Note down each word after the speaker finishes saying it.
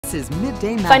This is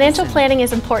Midday Madison. Financial planning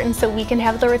is important so we can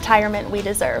have the retirement we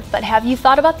deserve. But have you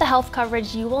thought about the health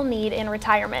coverage you will need in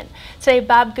retirement? Today,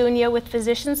 Bob Gunia with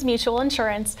Physicians Mutual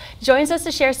Insurance joins us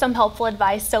to share some helpful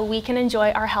advice so we can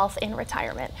enjoy our health in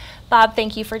retirement. Bob,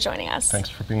 thank you for joining us. Thanks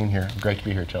for being here. Great to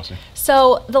be here, Chelsea.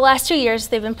 So the last 2 years,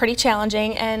 they've been pretty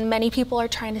challenging, and many people are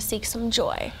trying to seek some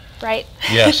joy, right?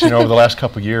 Yes, over the last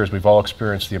couple of years, we've all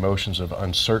experienced the emotions of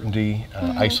uncertainty,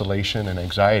 isolation, and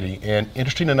anxiety. And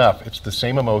interesting enough, it's the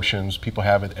same emotions people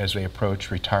have as they approach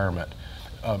retirement.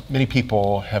 Many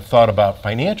people have thought about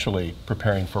financially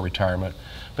preparing for retirement,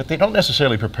 but they don't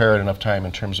necessarily prepare at enough time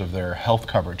in terms of their health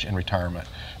coverage in retirement.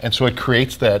 And so it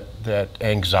creates that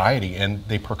anxiety, and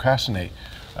they procrastinate.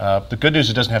 The good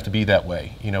news, it doesn't have to be that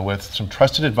way. With some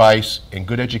trusted advice and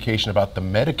good education about the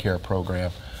Medicare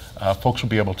program, folks will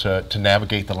be able to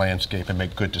navigate the landscape and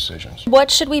make good decisions. What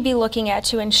should we be looking at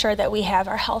to ensure that we have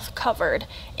our health covered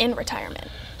in retirement?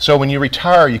 So when you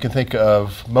retire, you can think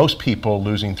of most people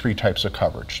losing 3 types of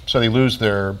coverage. So they lose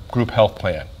their group health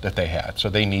plan that they had.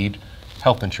 So they need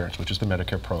health insurance, which is the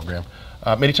Medicare program.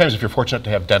 Many times, if you're fortunate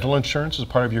to have dental insurance as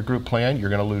part of your group plan,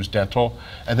 you're going to lose dental.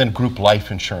 And then group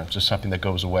life insurance is something that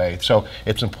goes away. So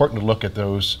it's important to look at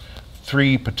those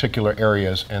 3 particular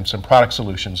areas and some product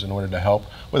solutions in order to help,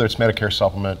 whether it's Medicare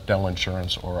supplement, dental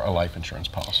insurance, or a life insurance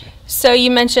policy. So you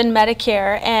mentioned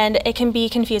Medicare, and it can be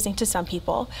confusing to some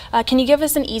people. Can you give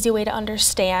us an easy way to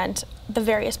understand the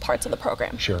various parts of the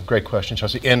program? Sure, great question,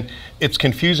 Chelsea. And it's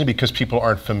confusing because people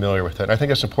aren't familiar with it. And I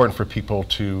think it's important for people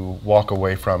to walk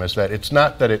away from is that it's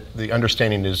not that the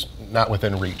understanding is not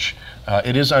within reach.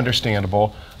 It is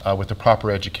understandable with the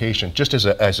proper education. Just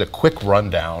as a quick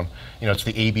rundown, it's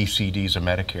the ABCDs of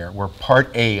Medicare, where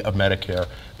Part A of Medicare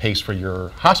pays for your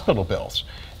hospital bills.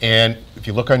 And if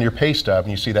you look on your pay stub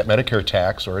and you see that Medicare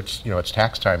tax, or it's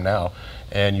tax time now,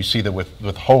 and you see the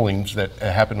withholdings that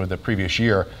happened with the previous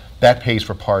year, that pays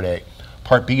for Part A.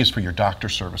 Part B is for your doctor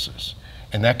services,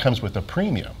 and that comes with a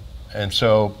premium. And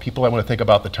so people, I want to think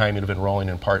about the timing of enrolling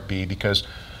in Part B because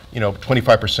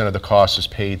 25% of the cost is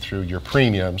paid through your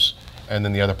premiums, and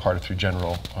then the other part is through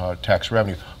general tax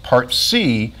revenue. Part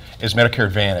C is Medicare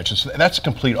Advantage, and so that's a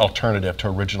complete alternative to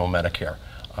original Medicare.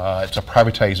 It's a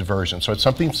privatized version, so it's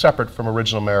something separate from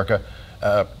original Medicare.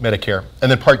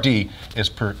 And then Part D is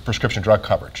prescription drug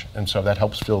coverage, and so that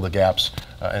helps fill the gaps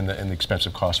and the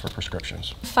expensive costs for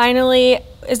prescriptions. Finally,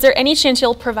 is there any chance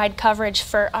you'll provide coverage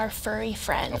for our furry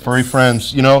friends? Furry friends,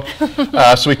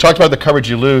 so we talked about the coverage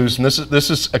you lose, and this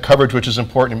is a coverage which is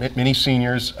important. Many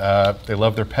seniors, they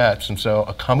love their pets, and so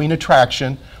a coming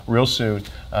attraction real soon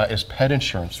is pet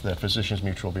insurance that Physicians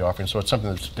Mutual will be offering. So it's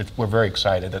something that we're very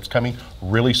excited. That's coming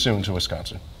really soon to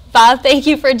Wisconsin. Bob, thank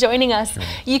you for joining us. Sure.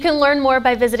 You can learn more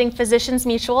by visiting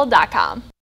physiciansmutual.com.